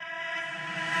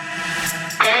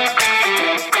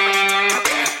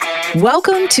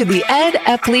Welcome to the Ed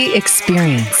Epley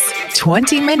Experience.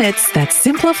 20 minutes that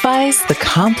simplifies the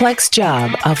complex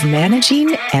job of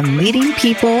managing and leading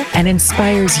people and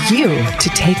inspires you to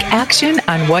take action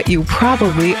on what you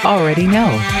probably already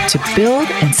know to build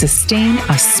and sustain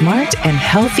a smart and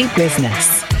healthy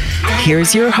business.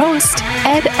 Here's your host,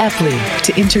 Ed Epley,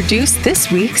 to introduce this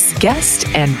week's guest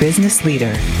and business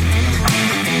leader.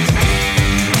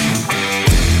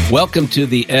 Welcome to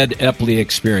the Ed Epley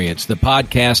Experience, the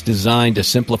podcast designed to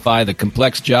simplify the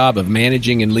complex job of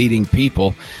managing and leading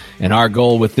people. And our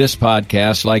goal with this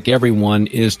podcast, like everyone,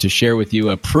 is to share with you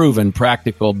a proven,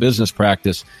 practical business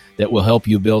practice that will help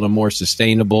you build a more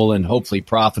sustainable and hopefully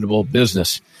profitable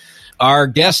business. Our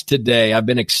guest today, I've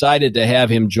been excited to have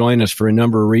him join us for a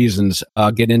number of reasons.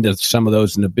 I'll get into some of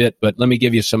those in a bit, but let me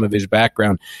give you some of his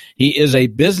background. He is a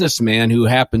businessman who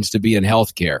happens to be in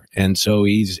healthcare, and so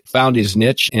he's found his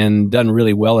niche and done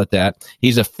really well at that.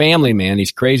 He's a family man.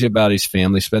 He's crazy about his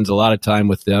family, spends a lot of time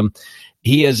with them.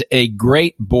 He is a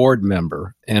great board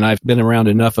member, and I've been around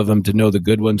enough of them to know the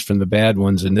good ones from the bad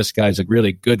ones, and this guy's a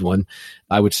really good one.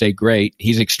 I would say great.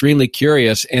 He's extremely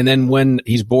curious, and then when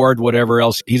he's bored, whatever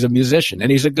else, he's a musician, and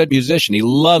he's a good musician. He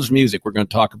loves music. We're going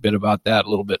to talk a bit about that a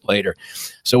little bit later.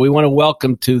 So we want to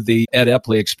welcome to the Ed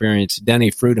Epley Experience,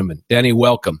 Denny Freudeman. Denny,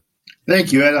 welcome.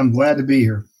 Thank you, Ed. I'm glad to be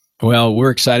here. Well,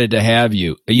 we're excited to have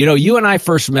you. You know, you and I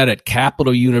first met at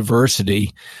Capital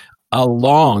University a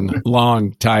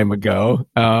long time ago.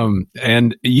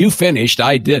 And you finished.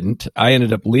 I didn't. I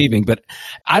ended up leaving. But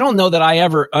I don't know that I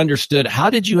ever understood, how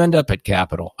did you end up at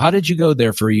Capital? How did you go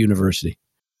there for a university?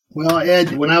 Well,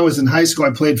 Ed, when I was in high school,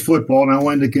 I played football and I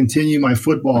wanted to continue my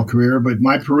football career. But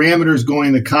my parameters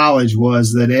going to college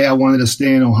was that, I wanted to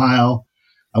stay in Ohio.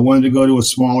 I wanted to go to a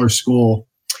smaller school.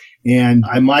 And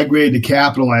I migrated to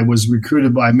Capital. I was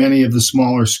recruited by many of the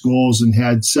smaller schools and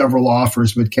had several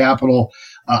offers, but Capital,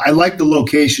 I liked the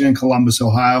location in Columbus,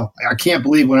 Ohio. I can't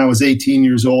believe when I was 18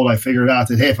 years old, I figured out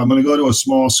that, hey, if I'm going to go to a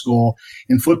small school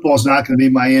and football is not going to be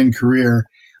my end career,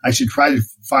 I should try to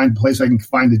find a place I can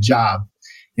find a job.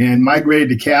 And migrated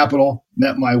to Capital,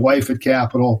 met my wife at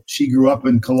Capital. She grew up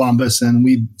in Columbus, and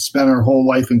we spent our whole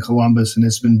life in Columbus, and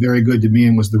it's been very good to me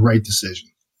and was the right decision.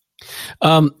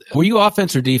 Were you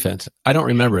offense or defense? I don't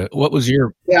remember it. What was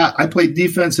your... Yeah, I played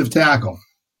defensive tackle.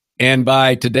 And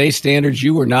by today's standards,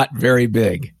 you were not very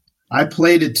big. I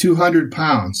played at 200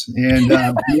 pounds. And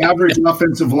the average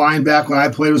offensive line back when I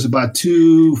played was about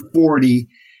 240.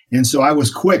 And so I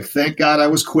was quick. Thank God I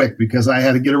was quick because I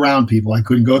had to get around people. I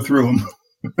couldn't go through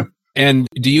them. And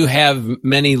do you have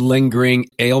many lingering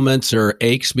ailments or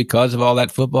aches because of all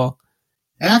that football?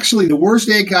 Actually, the worst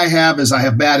ache I have is I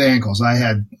have bad ankles. I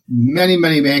had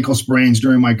many ankle sprains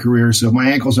during my career, so my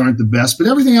ankles aren't the best, but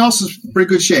everything else is pretty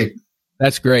good shape.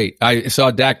 That's great. I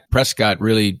saw Dak Prescott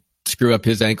really screw up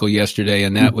his ankle yesterday,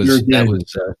 and that was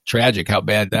tragic how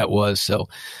bad that was. So,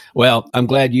 well, I'm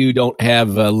glad you don't have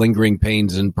lingering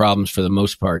pains and problems for the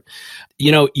most part.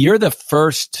 You know, you're the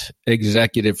first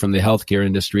executive from the healthcare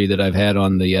industry that I've had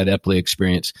on the Ed Epley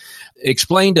Experience.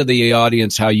 Explain to the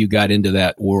audience how you got into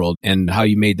that world and how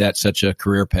you made that such a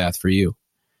career path for you.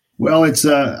 Well,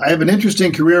 I have an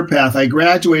interesting career path. I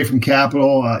graduated from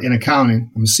Capital in accounting.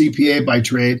 I'm a CPA by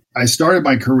trade. I started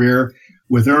my career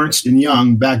with Ernst &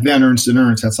 Young, back then Ernst &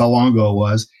 Ernst, that's how long ago it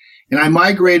was. And I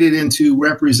migrated into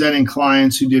representing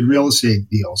clients who did real estate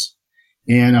deals.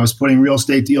 And I was putting real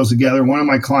estate deals together. One of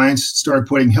my clients started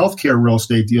putting healthcare real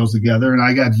estate deals together, and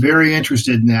I got very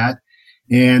interested in that.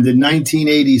 And in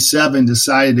 1987,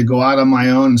 decided to go out on my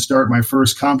own and start my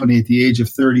first company at the age of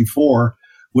 34,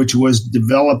 which was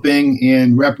developing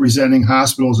and representing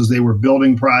hospitals as they were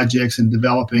building projects and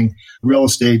developing real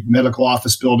estate, medical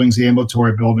office buildings,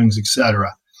 ambulatory buildings, et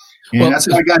cetera. And that's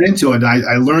how I got into it.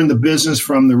 I learned the business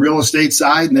from the real estate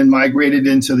side and then migrated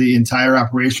into the entire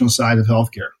operational side of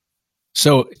healthcare.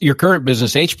 So your current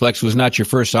business, HPlex, was not your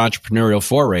first entrepreneurial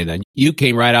foray then. You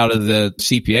came right out of the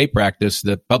CPA practice,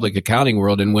 the public accounting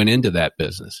world, and went into that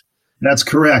business. That's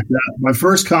correct. My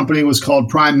first company was called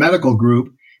Prime Medical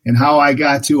Group. And how I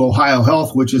got to Ohio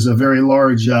Health, which is a very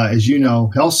large, as you know,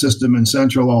 health system in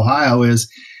central Ohio,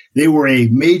 is they were a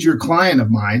major client of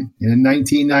mine. And in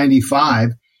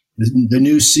 1995, the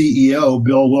new CEO,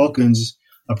 Bill Wilkins,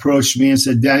 approached me and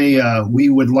said, Denny, we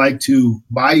would like to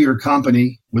buy your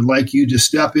company. Would like you to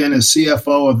step in as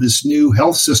CFO of this new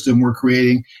health system we're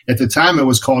creating. At the time, it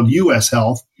was called U.S.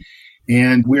 Health.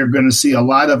 And we're going to see a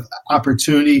lot of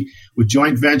opportunity with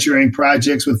joint venturing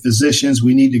projects with physicians.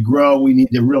 We need to grow. We need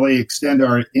to really extend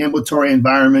our ambulatory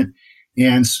environment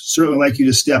and certainly like you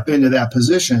to step into that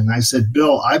position. And I said,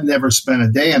 Bill, I've never spent a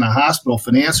day in a hospital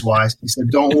finance-wise. He said,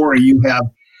 don't worry, you have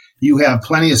You have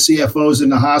plenty of CFOs in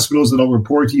the hospitals that'll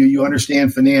report to you. You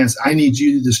understand finance. I need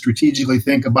you to strategically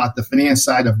think about the finance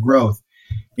side of growth.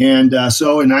 And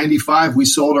so in 95, we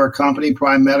sold our company,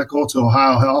 Prime Medical, to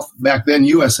Ohio Health, back then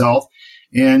U.S. Health,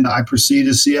 and I proceeded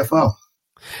as CFO.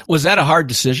 Was that a hard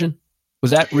decision?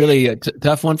 Was that really a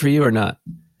tough one for you or not?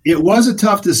 It was a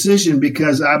tough decision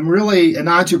because I'm really an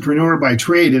entrepreneur by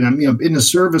trade, and I'm in the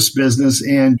service business.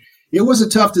 And it was a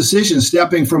tough decision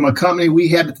stepping from a company we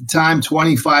had at the time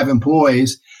 25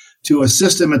 employees to a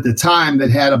system at the time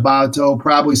that had about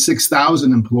probably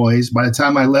 6,000 employees. By the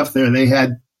time I left there, they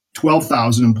had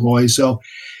 12,000 employees. So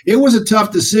it was a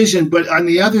tough decision. But on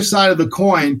the other side of the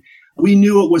coin, we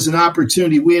knew it was an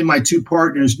opportunity. We and my two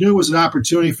partners knew it was an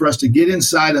opportunity for us to get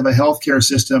inside of a healthcare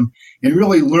system and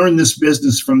really learn this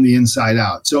business from the inside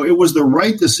out. So it was the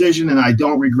right decision, and I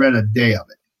don't regret a day of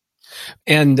it.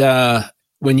 And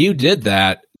when you did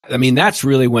that, I mean, that's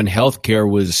really when healthcare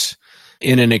was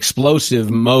in an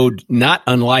explosive mode, not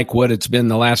unlike what it's been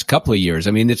the last couple of years.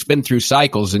 I mean, it's been through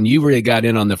cycles, and you really got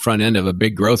in on the front end of a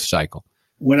big growth cycle.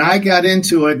 When I got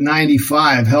into it in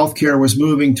 95, healthcare was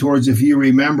moving towards, if you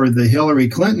remember, the Hillary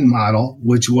Clinton model,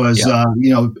 which was,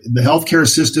 the healthcare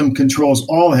system controls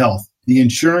all health, the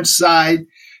insurance side,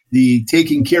 the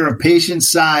taking care of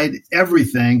patients side,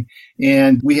 everything.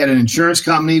 And we had an insurance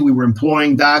company. We were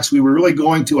employing docs. We were really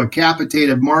going to a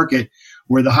capitated market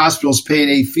where the hospitals paid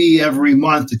a fee every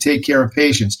month to take care of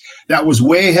patients. That was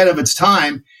way ahead of its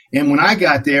time. And when I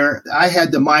got there, I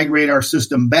had to migrate our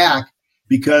system back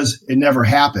because it never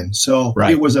happened. So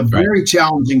It was a very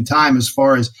challenging time as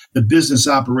far as the business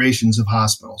operations of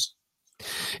hospitals.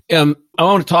 I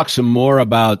want to talk some more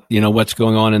about, what's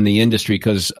going on in the industry,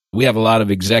 because we have a lot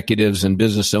of executives and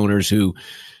business owners who,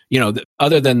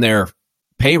 other than their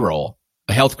payroll,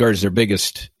 healthcare is their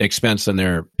biggest expense on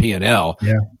their P&L,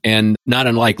 and not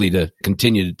unlikely to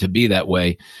continue to be that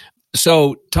way.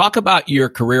 So talk about your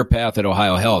career path at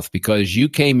Ohio Health, because you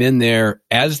came in there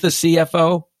as the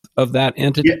CFO of that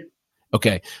entity? Yeah.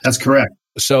 Okay. That's correct.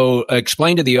 So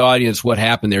explain to the audience what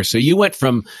happened there. So you went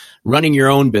from running your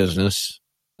own business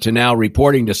to now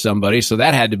reporting to somebody. So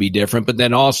that had to be different. But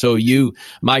then also you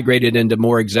migrated into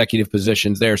more executive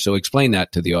positions there. So explain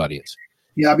that to the audience.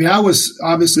 Yeah, I mean, I was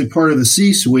obviously part of the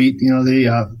C-suite,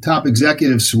 the top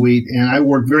executive suite, and I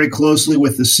worked very closely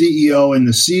with the CEO and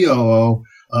the COO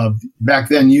of back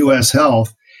then U.S.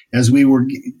 Health as we were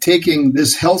taking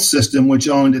this health system, which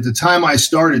owned at the time I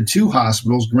started 2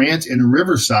 hospitals, Grant and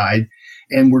Riverside,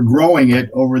 and we're growing it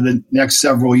over the next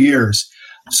several years.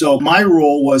 So my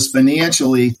role was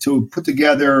financially to put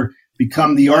together,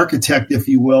 become the architect, if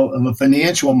you will, of a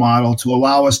financial model to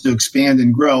allow us to expand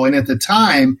and grow. And at the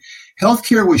time,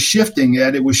 healthcare was shifting,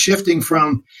 Ed. It was shifting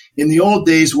from in the old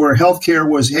days where healthcare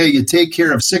was, hey, you take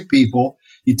care of sick people,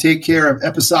 you take care of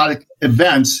episodic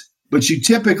events, but you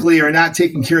typically are not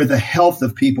taking care of the health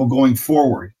of people going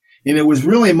forward. And it was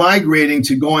really migrating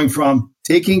to going from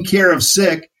taking care of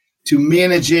sick to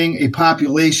managing a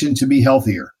population to be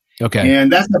healthier. Okay.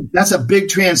 And that's a big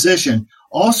transition.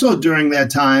 Also during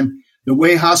that time, the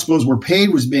way hospitals were paid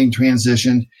was being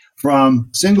transitioned from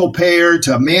single payer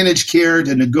to managed care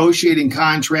to negotiating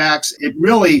contracts. It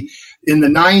really, in the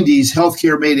 90s,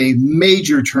 healthcare made a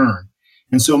major turn.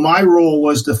 And so my role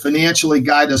was to financially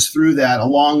guide us through that,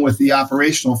 along with the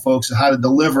operational folks, on how to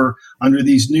deliver under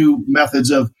these new methods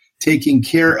of taking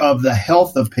care of the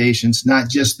health of patients, not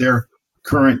just their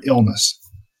current illness.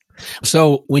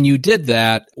 So when you did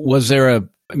that, was there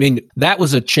that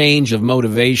was a change of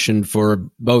motivation for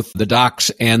both the docs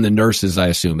and the nurses, I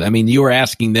assume. I mean, you were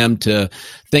asking them to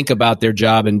think about their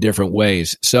job in different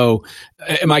ways. So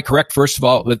am I correct, first of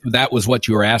all, that was what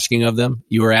you were asking of them?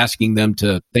 You were asking them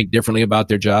to think differently about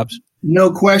their jobs?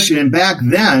 No question. And back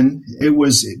then, it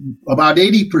was about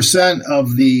 80%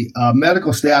 of the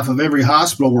medical staff of every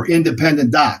hospital were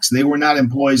independent docs. They were not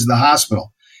employees of the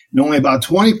hospital. And only about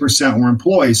 20% were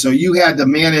employees. So you had to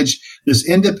manage this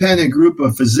independent group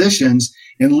of physicians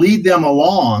and lead them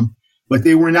along, but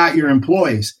they were not your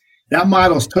employees. That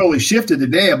model's totally shifted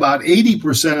today. About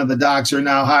 80% of the docs are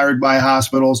now hired by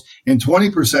hospitals and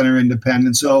 20% are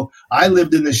independent. So I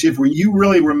lived in the shift where you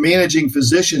really were managing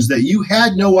physicians that you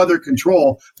had no other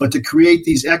control but to create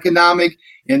these economic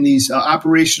and these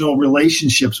operational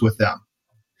relationships with them.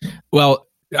 Well,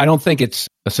 I don't think it's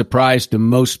a surprise to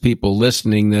most people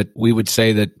listening that we would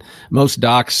say that most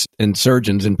docs and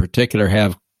surgeons in particular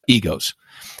have egos,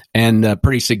 and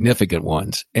pretty significant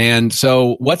ones. And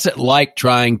so what's it like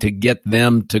trying to get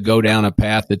them to go down a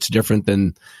path that's different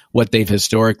than what they've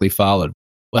historically followed?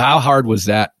 Well, how hard was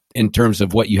that in terms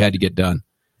of what you had to get done?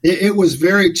 It was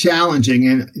very challenging.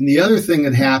 And the other thing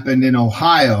that happened in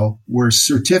Ohio, where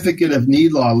certificate of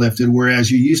need law lifted,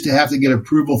 whereas you used to have to get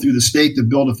approval through the state to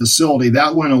build a facility,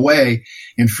 that went away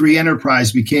and free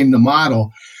enterprise became the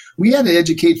model. We had to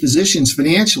educate physicians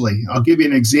financially. I'll give you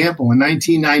an example. In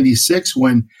 1996,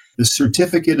 when the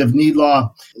certificate of need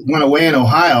law went away in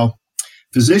Ohio,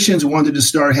 physicians wanted to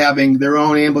start having their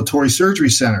own ambulatory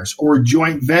surgery centers or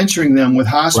joint venturing them with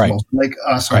hospitals like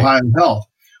us, Ohio Health.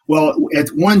 Well, at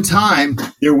one time,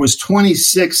 there was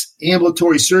 26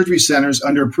 ambulatory surgery centers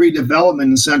under pre-development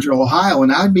in central Ohio.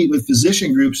 And I'd meet with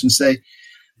physician groups and say,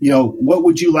 what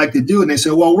would you like to do? And they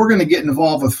said, well, we're going to get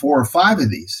involved with 4 or 5 of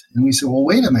these. And we said, well,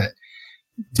 wait a minute.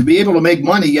 To be able to make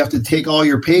money, you have to take all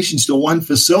your patients to one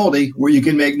facility where you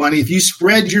can make money. If you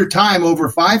spread your time over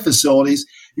 5 facilities,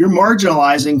 you're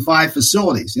marginalizing 5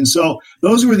 facilities. And so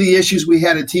those were the issues we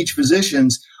had to teach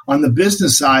physicians on the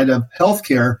business side of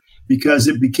healthcare, because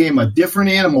it became a different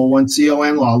animal when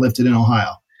CON law lifted in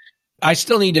Ohio. I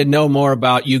still need to know more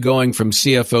about you going from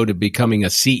CFO to becoming a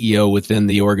CEO within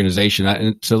the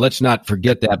organization. So let's not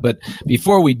forget that. But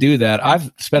before we do that,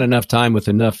 I've spent enough time with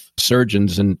enough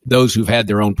surgeons and those who've had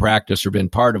their own practice or been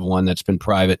part of one that's been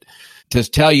private to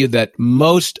tell you that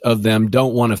most of them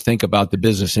don't want to think about the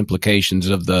business implications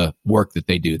of the work that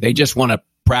they do. They just want to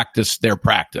practice their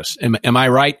practice. Am I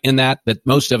right in that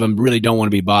most of them really don't want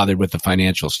to be bothered with the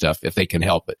financial stuff if they can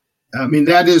help it? I mean,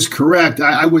 that is correct.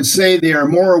 I would say they are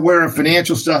more aware of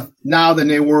financial stuff now than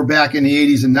they were back in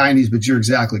the 80s and 90s, but you're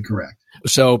exactly correct.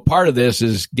 So part of this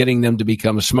is getting them to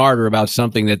become smarter about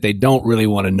something that they don't really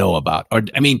want to know about. Or,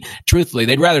 I mean, truthfully,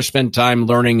 they'd rather spend time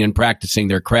learning and practicing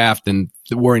their craft than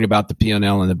worrying about the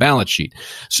P&L and the balance sheet.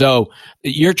 So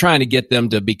you're trying to get them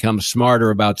to become smarter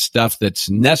about stuff that's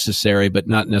necessary, but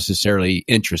not necessarily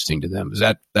interesting to them. Is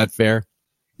that fair?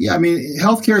 Yeah, I mean,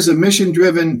 healthcare is a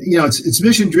mission-driven, it's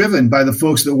mission-driven by the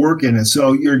folks that work in it.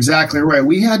 So you're exactly right.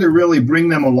 We had to really bring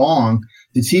them along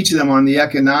to teach them on the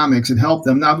economics and help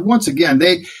them. Now, once again,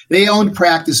 they owned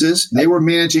practices. They were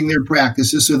managing their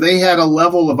practices, so they had a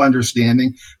level of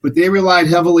understanding, but they relied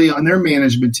heavily on their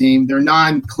management team, their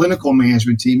non-clinical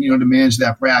management team, to manage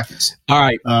that practice. All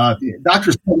right.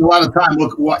 Doctors spend a lot of time,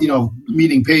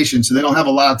 meeting patients, so they don't have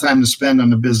a lot of time to spend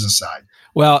on the business side.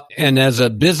 Well, and as a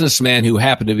businessman who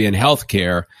happened to be in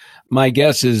healthcare, my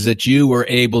guess is that you were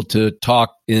able to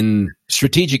talk in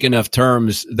strategic enough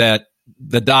terms that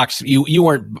the docs, you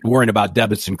weren't worrying about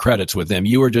debits and credits with them.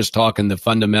 You were just talking the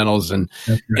fundamentals and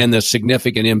the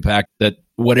significant impact that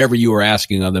whatever you were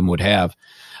asking of them would have.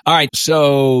 All right.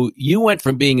 So you went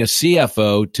from being a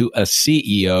CFO to a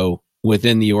CEO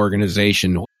within the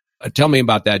organization. Tell me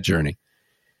about that journey.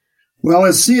 Well,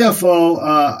 as CFO,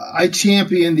 I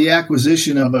championed the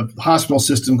acquisition of a hospital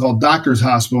system called Doctors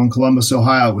Hospital in Columbus,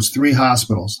 Ohio. It was 3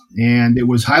 hospitals, and it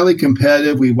was highly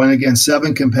competitive. We went against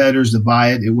 7 competitors to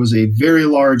buy it. It was a very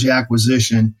large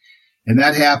acquisition, and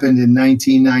that happened in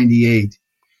 1998.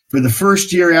 For the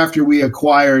first year after we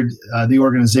acquired the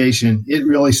organization, it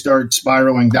really started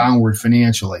spiraling downward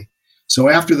financially. So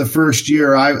after the first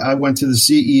year, I went to the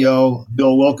CEO,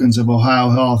 Bill Wilkins of Ohio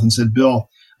Health, and said, Bill,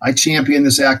 I champion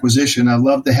this acquisition. I'd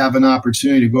love to have an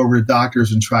opportunity to go over to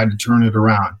Doctors and try to turn it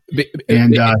around.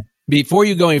 Before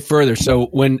you go any further, so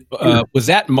when was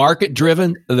that market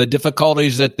driven, the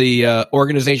difficulties that the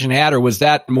organization had, or was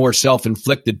that more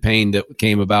self-inflicted pain that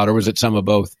came about, or was it some of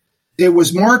both? It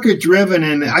was market driven,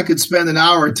 and I could spend an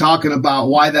hour talking about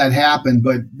why that happened,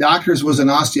 but Doctors was an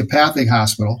osteopathic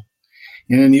hospital.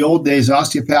 And in the old days,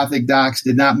 osteopathic docs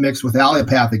did not mix with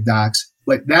allopathic docs.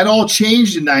 But that all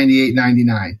changed in 98,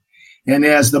 99. And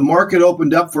as the market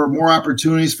opened up for more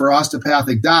opportunities for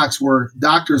osteopathic docs, where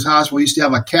Doctors Hospital used to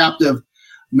have a captive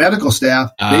medical staff,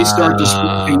 they started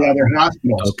distributing to other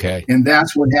hospitals. Okay. And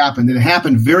that's what happened. And it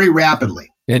happened very rapidly.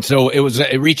 And so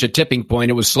it reached a tipping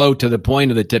point. It was slow to the point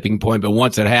of the tipping point, but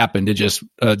once it happened, it just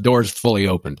doors fully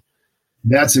opened.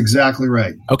 That's exactly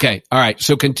right. Okay. All right.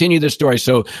 So continue the story.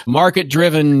 So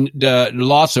market-driven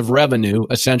loss of revenue,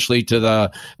 essentially, to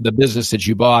the business that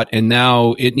you bought, and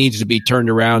now it needs to be turned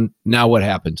around. Now what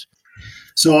happens?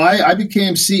 So I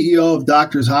became CEO of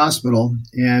Doctors Hospital,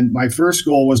 and my first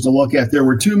goal was to look at, there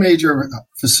were 2 major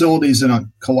facilities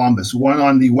in Columbus, one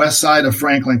on the west side of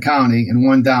Franklin County and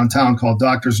one downtown called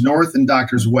Doctors North and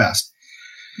Doctors West.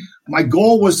 My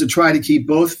goal was to try to keep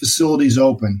both facilities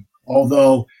open,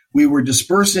 although we were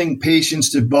dispersing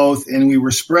patients to both, and we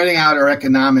were spreading out our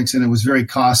economics, and it was very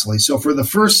costly. So for the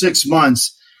first 6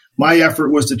 months, my effort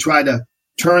was to try to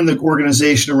turn the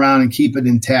organization around and keep it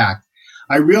intact.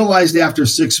 I realized after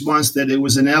 6 months that it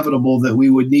was inevitable that we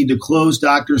would need to close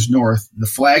Doctors North, the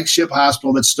flagship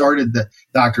hospital that started the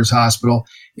Doctors Hospital,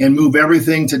 and move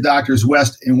everything to Doctors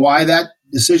West. And why that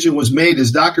decision was made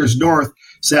is Doctors North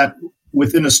sat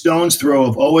within a stone's throw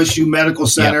of OSU Medical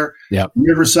Center,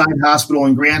 Riverside Hospital,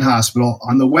 and Grant Hospital.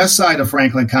 On the west side of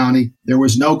Franklin County, there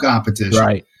was no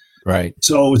competition. Right.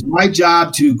 So it was my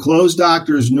job to close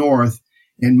Doctors North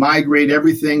and migrate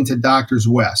everything to Doctors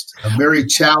West, a very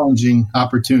challenging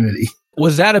opportunity.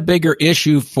 Was that a bigger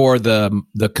issue for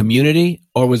the community,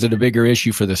 or was it a bigger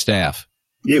issue for the staff?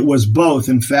 It was both.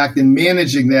 In fact, in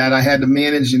managing that, I had to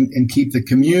manage and keep the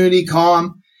community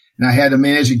calm, and I had to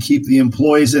manage and keep the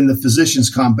employees and the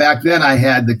physicians calm. Back then, I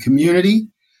had the community,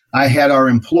 I had our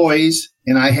employees,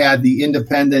 and I had the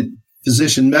independent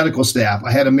physician medical staff.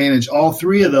 I had to manage all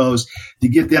three of those to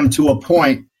get them to a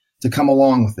point to come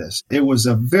along with this. It was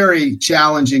a very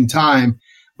challenging time,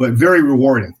 but very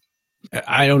rewarding.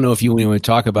 I don't know if you want to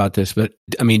talk about this, but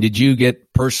I mean, did you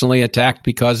get personally attacked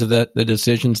because of the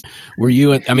decisions? Were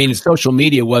you, social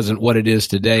media wasn't what it is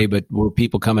today, but were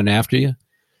people coming after you?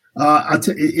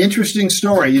 Interesting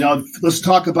story. Let's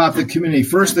talk about the community.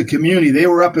 First, the community, they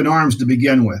were up in arms to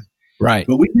begin with. Right.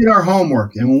 But we did our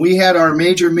homework. And when we had our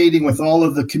major meeting with all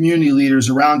of the community leaders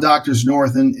around Doctors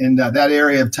North and that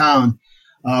area of town,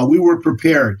 we were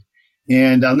prepared.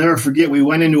 And I'll never forget, we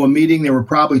went into a meeting. There were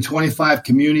probably 25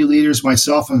 community leaders,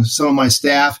 myself and some of my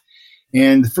staff.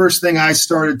 And the first thing I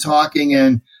started talking,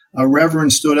 and a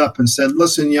reverend stood up and said,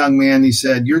 "Listen, young man," he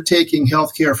said, "you're taking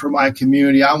healthcare for my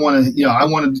community. I want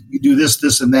to do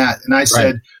this, and that." And I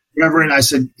said, "Reverend," I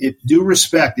said, "if due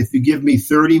respect, if you give me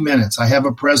 30 minutes, I have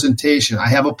a presentation, I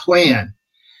have a plan.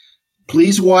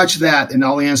 Please watch that and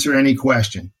I'll answer any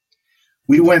question."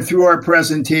 We went through our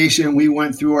presentation. We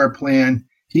went through our plan.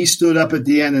 He stood up at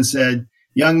the end and said,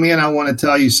 "Young man, I want to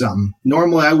tell you something.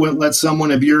 Normally, I wouldn't let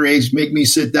someone of your age make me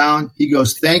sit down." He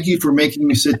goes, "Thank you for making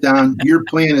me sit down. Your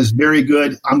plan is very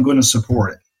good. I'm going to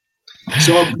support it."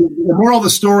 So the moral of the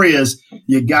story is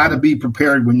you got to be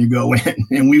prepared when you go in.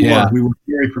 And we were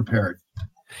very prepared.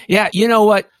 Yeah. You know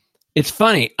what? It's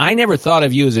funny. I never thought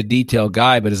of you as a detailed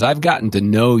guy, but as I've gotten to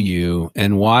know you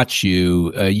and watch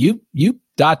you, you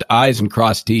dot the I's and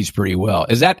cross T's pretty well.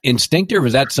 Is that instinctive or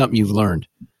is that something you've learned?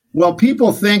 Well,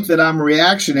 people think that I'm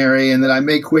reactionary and that I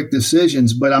make quick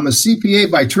decisions, but I'm a CPA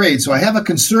by trade, so I have a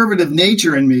conservative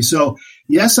nature in me. So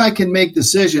yes, I can make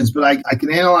decisions, but I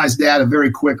can analyze data very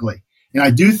quickly, and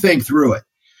I do think through it.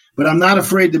 But I'm not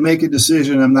afraid to make a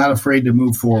decision. I'm not afraid to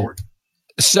move forward.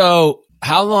 So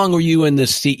how long were you in the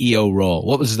CEO role?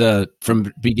 What was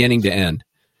from beginning to end?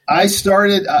 I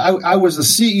was a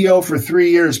CEO for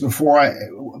 3 years before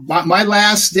my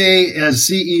last day as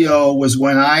CEO was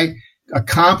when I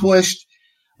accomplished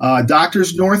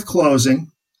Doctors North closing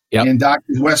and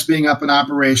Doctors West being up and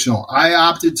operational. I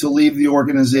opted to leave the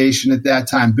organization at that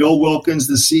time. Bill Wilkins,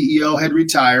 the CEO, had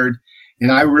retired,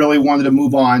 and I really wanted to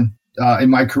move on in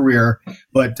my career.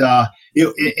 But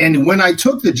and when I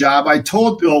took the job, I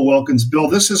told Bill Wilkins, "Bill,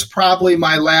 this is probably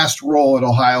my last role at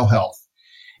Ohio Health."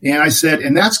 And I said,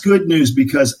 and that's good news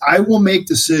because I will make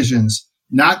decisions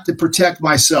not to protect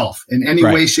myself in any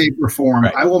way, shape, or form.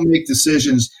 I will make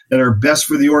decisions that are best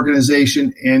for the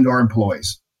organization and our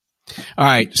employees. All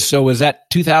right. So was that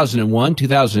 2001,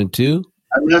 2002?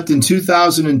 I left in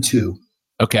 2002.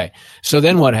 Okay. So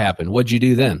then what happened? What'd you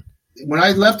do then? When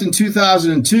I left in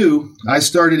 2002, I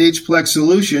started H-Plex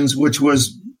Solutions, which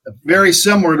was very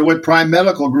similar to what Prime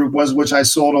Medical Group was, which I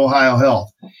sold to Ohio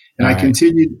Health. And I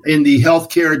continued in the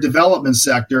healthcare development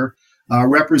sector,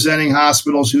 representing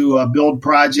hospitals who build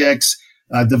projects,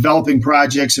 developing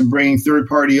projects, and bringing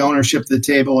third-party ownership to the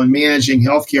table and managing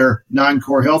healthcare,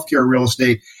 non-core healthcare real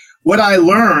estate. What I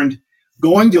learned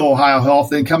going to Ohio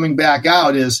Health and coming back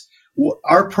out is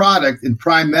our product in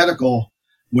Prime Medical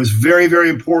was very, very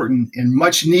important and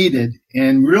much needed,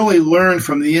 and really learned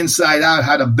from the inside out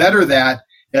how to better that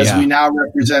as we now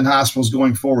represent hospitals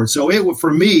going forward. So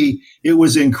for me, it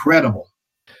was incredible.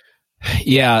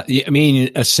 Yeah. I mean,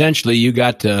 essentially, you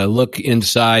got to look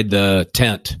inside the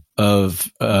tent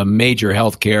of major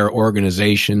healthcare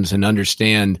organizations and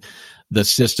understand the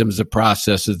systems, the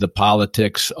processes, the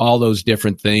politics, all those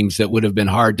different things that would have been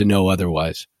hard to know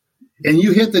otherwise. And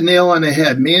you hit the nail on the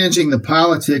head, managing the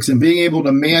politics and being able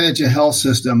to manage a health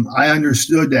system. I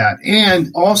understood that.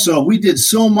 And also, we did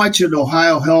so much at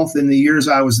Ohio Health in the years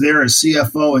I was there as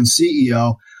CFO and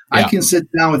CEO. I can sit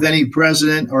down with any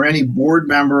president or any board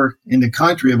member in the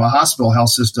country of a hospital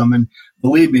health system. And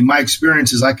believe me, my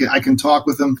experience is I can talk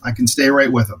with them. I can stay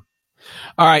right with them.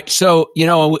 All right. So,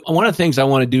 one of the things I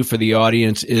want to do for the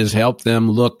audience is help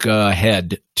them look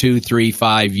ahead 2, 3,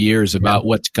 5 years about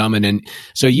what's coming. And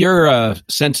so you're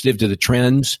sensitive to the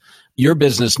trends. your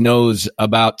business knows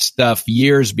about stuff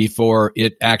years before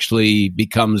it actually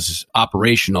becomes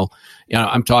operational. You know,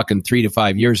 I'm talking 3 to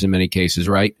 5 years in many cases,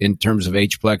 right? In terms of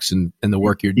HPLEX and the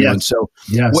work you're doing. Yes. So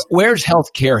Yes. Where's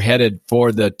healthcare headed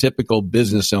for the typical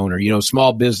business owner, you know,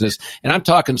 small business? And I'm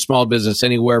talking small business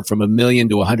anywhere from $1 million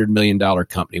to $100 million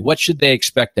company. What should they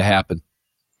expect to happen?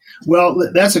 Well,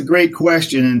 that's a great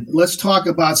question. And let's talk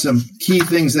about some key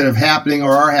things that are happening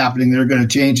or are happening that are going to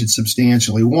change it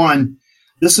substantially. One,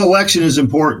 this election is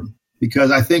important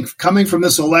because I think coming from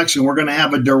this election, we're going to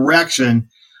have a direction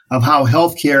of how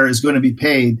healthcare is going to be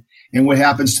paid and what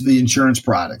happens to the insurance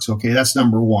products. Okay, that's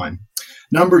number one.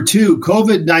 Number two,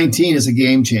 COVID-19 is a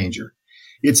game changer.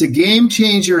 It's a game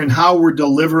changer in how we're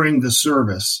delivering the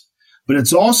service, but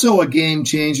it's also a game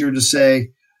changer to say,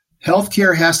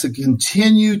 healthcare has to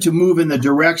continue to move in the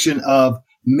direction of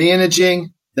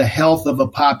managing the health of a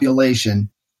population,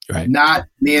 right, not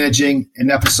managing an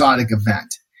episodic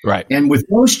event. Right. And with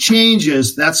those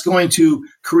changes, that's going to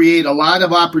create a lot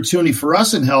of opportunity for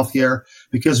us in healthcare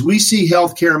because we see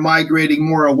healthcare migrating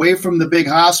more away from the big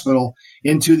hospital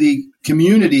into the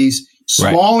communities,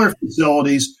 smaller right.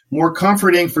 facilities, more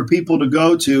comforting for people to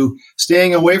go to,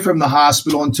 staying away from the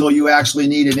hospital until you actually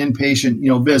need an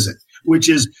inpatient, visit, which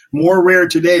is more rare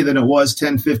today than it was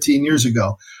 10, 15 years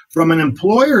ago. From an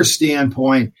employer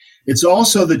standpoint, it's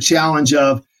also the challenge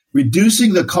of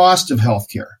reducing the cost of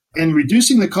healthcare. And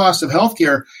reducing the cost of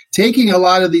healthcare, taking a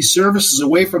lot of these services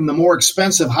away from the more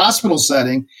expensive hospital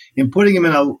setting and putting them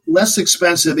in a less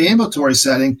expensive ambulatory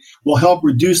setting will help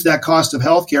reduce that cost of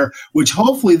healthcare, which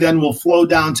hopefully then will flow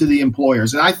down to the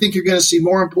employers. And I think you're going to see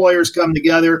more employers come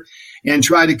together and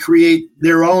try to create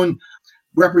their own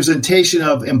representation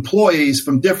of employees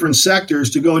from different sectors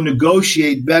to go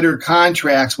negotiate better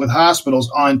contracts with hospitals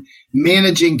on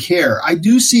managing care. I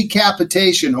do see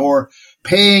capitation or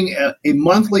paying a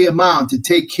monthly amount to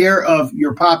take care of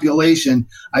your population.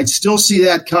 I'd still see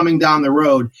that coming down the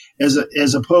road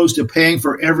as opposed to paying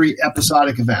for every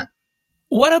episodic event.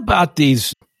 What about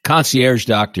these concierge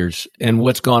doctors and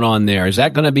what's going on there? Is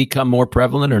that going to become more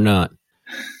prevalent or not?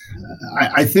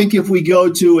 I think if we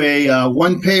go to a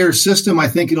one-payer system, I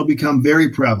think it'll become very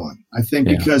prevalent. I think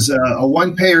because a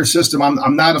one-payer system,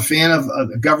 I'm not a fan of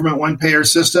a government one-payer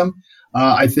system.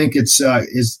 I think it's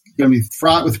going to be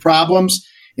fraught with problems.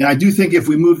 And I do think if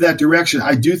we move that direction,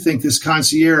 I do think this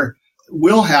concierge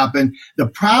will happen. The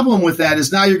problem with that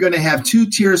is now you're going to have 2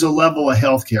 tiers of level of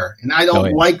healthcare. And I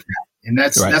don't like that. And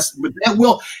but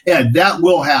that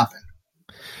will happen.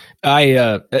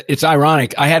 It's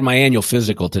ironic. I had my annual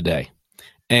physical today,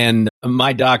 and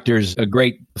my doctor's a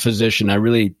great physician. I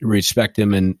really respect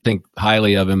him and think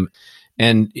highly of him.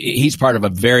 And he's part of a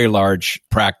very large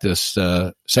practice,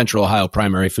 Central Ohio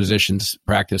Primary Physicians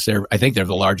practice. I think they're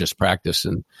the largest practice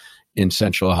in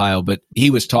Central Ohio. But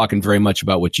he was talking very much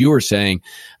about what you were saying,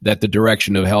 that the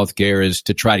direction of healthcare is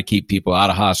to try to keep people out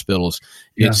of hospitals.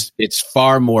 Yeah. It's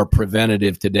far more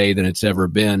preventative today than it's ever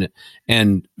been.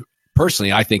 And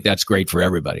personally, I think that's great for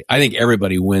everybody. I think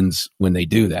everybody wins when they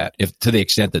do that, if to the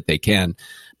extent that they can.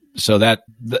 So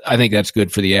I think that's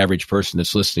good for the average person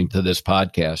that's listening to this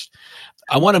podcast.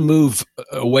 I want to move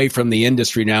away from the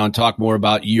industry now and talk more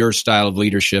about your style of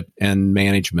leadership and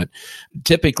management.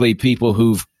 Typically, people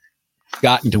who've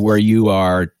gotten to where you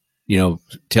are,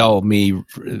 tell me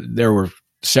there were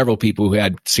several people who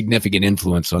had significant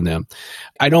influence on them.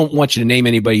 I don't want you to name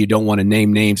anybody. You don't want to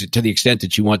name names. To the extent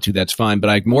that you want to, that's fine. But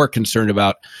I'm more concerned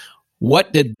about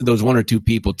what did those 1 or 2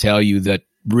 people tell you that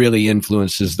really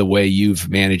influences the way you've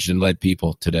managed and led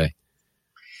people today?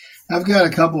 I've got a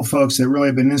couple of folks that really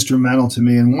have been instrumental to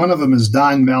me, and one of them is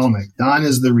Don Melnick. Don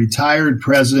is the retired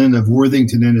president of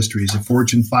Worthington Industries, a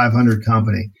Fortune 500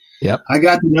 company. Yep. I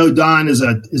got to know Don as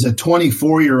a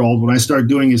 24-year-old when I started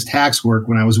doing his tax work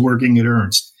when I was working at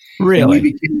Ernst.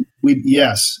 Really?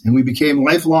 And we became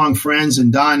lifelong friends,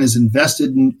 and Don is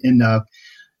invested in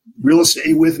real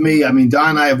estate with me. I mean, Don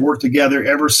and I have worked together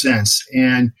ever since,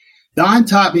 and Don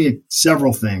taught me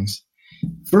several things.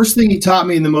 First thing he taught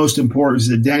me, and the most important, is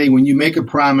that, Denny, when you make a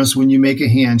promise, when you make a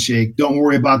handshake, don't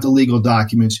worry about the legal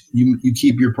documents. You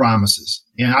keep your promises.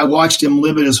 And I watched him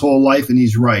live it his whole life, and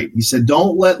he's right. He said,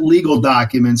 don't let legal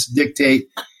documents dictate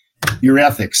your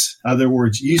ethics. In other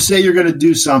words, you say you're going to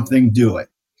do something, do it.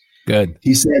 Good.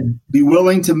 He said, be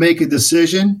willing to make a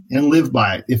decision and live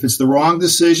by it. If it's the wrong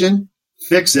decision,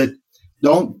 fix it.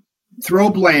 Don't throw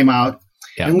blame out.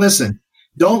 Yeah. And listen,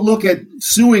 don't look at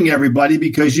suing everybody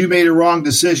because you made a wrong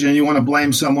decision and you want to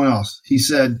blame someone else. He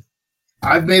said,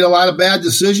 I've made a lot of bad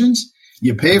decisions.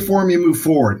 You pay for them, you move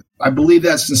forward. I believe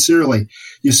that sincerely.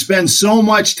 You spend so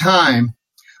much time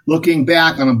looking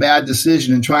back on a bad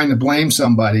decision and trying to blame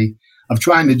somebody. of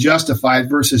trying to justify it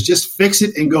versus just fix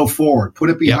it and go forward.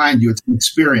 Put it behind you. It's an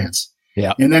experience.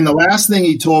 Yeah. And then the last thing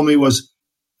he told me was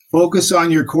focus on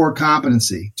your core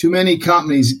competency. Too many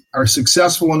companies are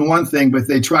successful in one thing, but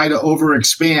they try to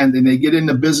overexpand and they get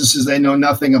into businesses they know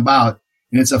nothing about,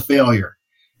 and it's a failure.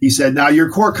 He said, now your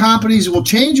core competencies will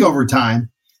change over time,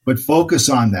 but focus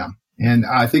on them. And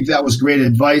I think that was great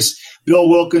advice. Bill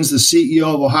Wilkins, the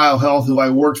CEO of Ohio Health, who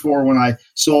I worked for when I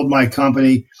sold my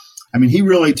company, I mean, he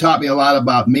really taught me a lot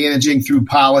about managing through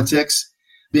politics,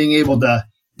 being able to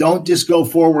don't just go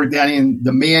forward, Danny, and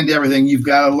demand everything. You've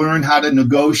got to learn how to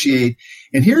negotiate.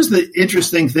 And here's the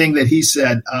interesting thing that he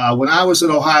said. When I was at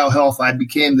Ohio Health, I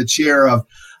became the chair of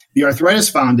the Arthritis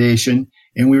Foundation,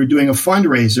 and we were doing a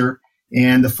fundraiser,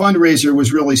 and the fundraiser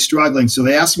was really struggling. So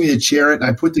they asked me to chair it.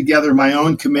 I put together my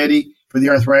own committee for the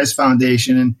Arthritis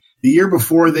Foundation. And the year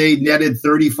before, they netted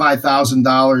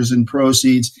 $35,000 in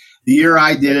proceeds. The year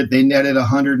I did it, they netted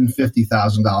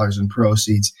 $150,000 in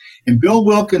proceeds. And Bill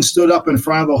Wilkins stood up in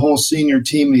front of the whole senior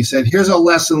team and he said, here's a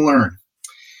lesson learned.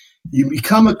 You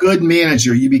become a good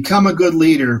manager. You become a good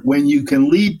leader when you can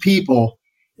lead people.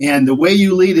 And the way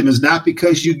you lead them is not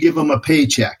because you give them a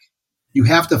paycheck. You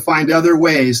have to find other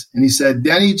ways. And he said,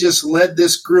 Denny just led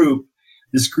this group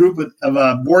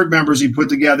of board members he put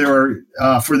together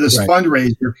for this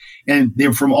fundraiser. And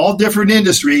they're from all different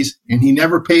industries, and he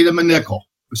never paid them a nickel.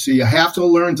 So you have to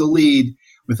learn to lead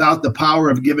without the power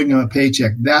of giving them a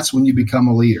paycheck. That's when you become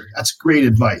a leader. That's great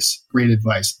advice. Great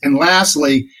advice. And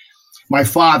lastly, my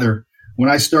father, when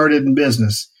I started in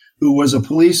business, who was a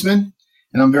policeman,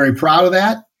 and I'm very proud of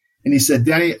that. And he said,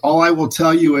 Denny, all I will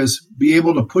tell you is be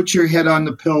able to put your head on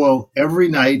the pillow every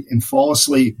night and fall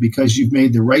asleep because you've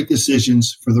made the right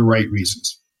decisions for the right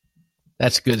reasons.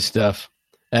 That's good stuff.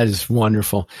 That is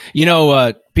wonderful. You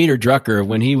know, Peter Drucker,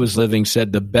 when he was living,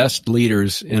 said the best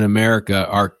leaders in America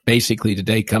are basically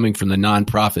today coming from the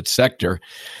nonprofit sector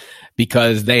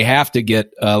because they have to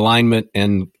get alignment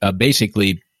and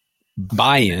basically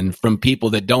buy-in from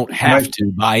people that don't have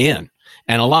to buy in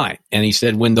and align. And he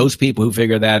said when those people who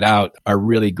figure that out are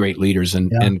really great leaders,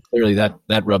 and clearly that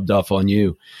rubbed off on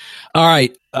you. All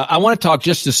right. I want to talk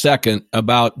just a second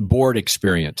about board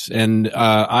experience. And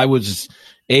I was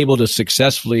able to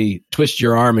successfully twist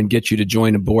your arm and get you to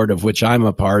join a board of which I'm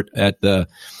a part at the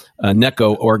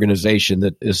NECO organization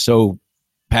that is so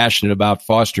passionate about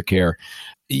foster care.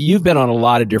 You've been on a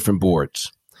lot of different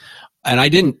boards. And I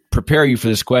didn't prepare you for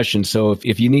this question, so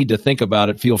if you need to think about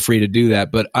it, feel free to do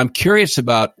that. But I'm curious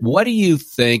about what do you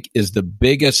think is the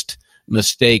biggest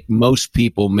mistake most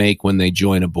people make when they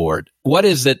join a board? What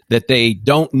is it that they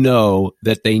don't know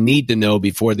that they need to know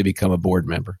before they become a board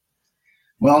member?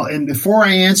 Well, and before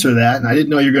I answer that, and I didn't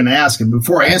know you were going to ask it,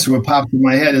 before I answer, what popped in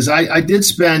my head is I did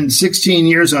spend 16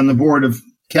 years on the board of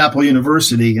Capital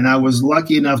University, and I was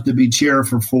lucky enough to be chair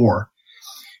for 4.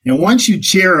 And once you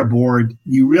chair a board,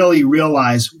 you really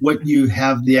realize what you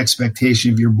have the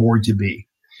expectation of your board to be.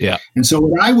 Yeah. And so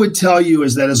what I would tell you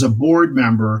is that as a board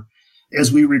member,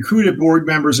 as we recruited board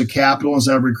members at Capital, as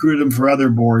I recruited them for other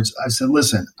boards, I said,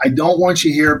 listen, I don't want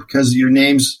you here because of your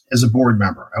names as a board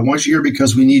member. I want you here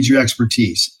because we need your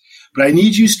expertise. But I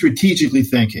need you strategically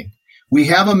thinking. We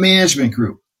have a management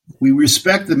group. We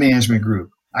respect the management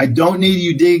group. I don't need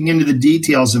you digging into the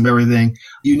details of everything.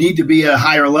 You need to be at a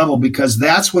higher level because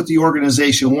that's what the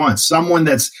organization wants. Someone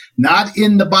that's not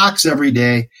in the box every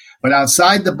day, but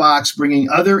outside the box, bringing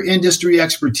other industry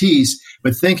expertise,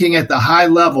 but thinking at the high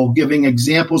level, giving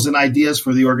examples and ideas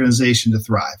for the organization to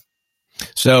thrive.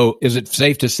 So is it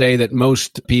safe to say that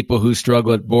most people who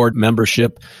struggle at board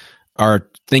membership are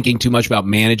thinking too much about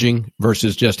managing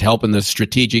versus just helping the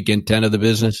strategic intent of the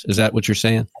business? Is that what you're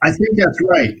saying? I think that's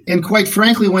right. And quite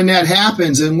frankly, when that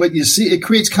happens and what you see, it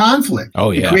creates conflict.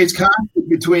 Oh, yeah. It creates conflict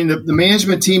between the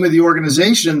management team of the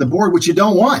organization and the board, which you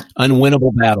don't want.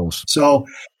 Unwinnable battles. So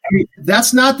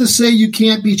that's not to say you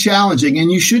can't be challenging,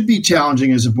 and you should be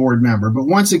challenging as a board member, but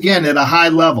once again, at a high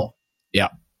level. Yeah.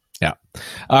 Yeah.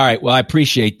 All right. Well, I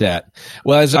appreciate that.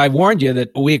 Well, as I warned you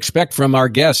that we expect from our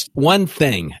guests one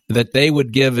thing that they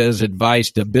would give as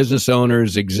advice to business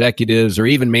owners, executives, or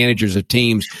even managers of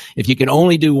teams. If you can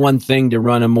only do one thing to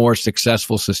run a more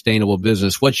successful, sustainable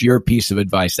business, what's your piece of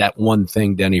advice? That one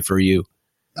thing, Denny, for you?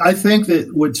 I think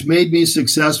that what's made me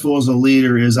successful as a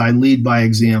leader is I lead by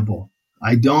example.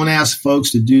 I don't ask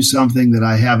folks to do something that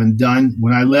I haven't done.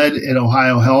 When I led at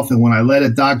Ohio Health and when I led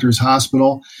at Doctors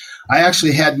Hospital, I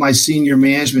actually had my senior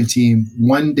management team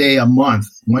one day a month,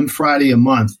 one Friday a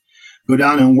month, go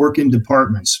down and work in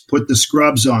departments, put the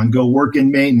scrubs on, go work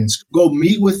in maintenance, go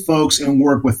meet with folks and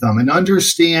work with them and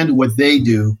understand what they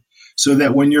do so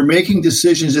that when you're making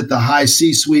decisions at the high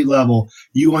C-suite level,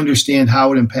 you understand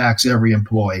how it impacts every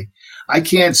employee. I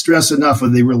can't stress enough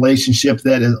of the relationship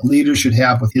that a leader should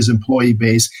have with his employee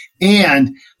base.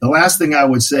 And the last thing I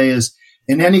would say is,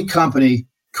 in any company,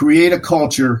 create a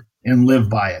culture and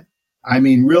live by it. I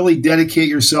mean, really dedicate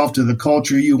yourself to the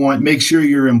culture you want. Make sure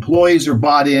your employees are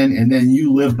bought in, and then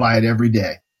you live by it every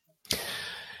day.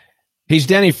 He's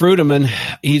Denny Freudeman.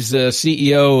 He's the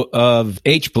CEO of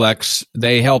HPlex.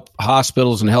 They help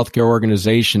hospitals and healthcare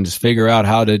organizations figure out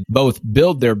how to both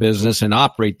build their business and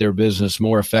operate their business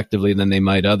more effectively than they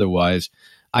might otherwise.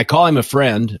 I call him a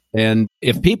friend. And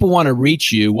if people want to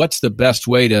reach you, what's the best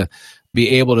way to be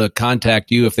able to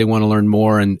contact you if they want to learn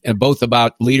more, and both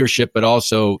about leadership, but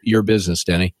also your business,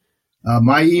 Denny?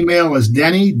 My email is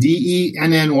Denny,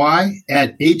 DENNY,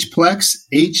 at HPlex.com.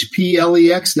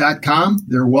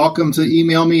 They're welcome to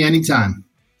email me anytime.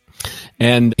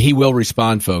 And he will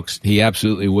respond, folks. He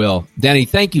absolutely will. Denny,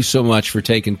 thank you so much for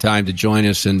taking time to join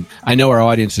us. And I know our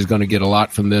audience is going to get a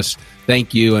lot from this.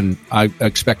 Thank you. And I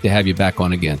expect to have you back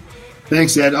on again.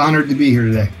 Thanks, Ed. Honored to be here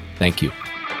today. Thank you.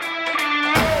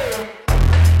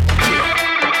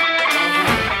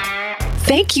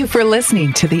 Thank you for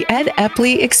listening to the Ed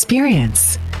Epley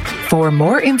Experience. For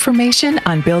more information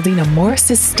on building a more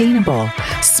sustainable,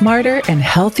 smarter, and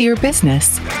healthier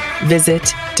business, visit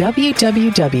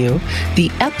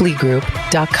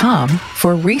www.theepleygroup.com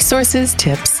for resources,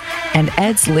 tips, and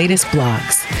Ed's latest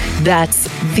blogs. That's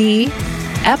the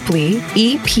Epley,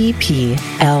 EPPLEY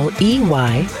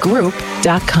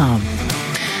group.com.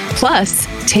 Plus,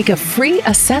 take a free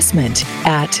assessment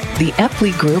at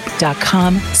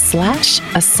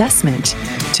theepleygroup.com/assessment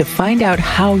to find out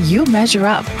how you measure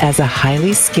up as a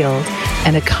highly skilled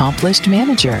and accomplished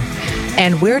manager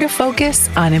and where to focus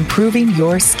on improving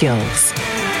your skills.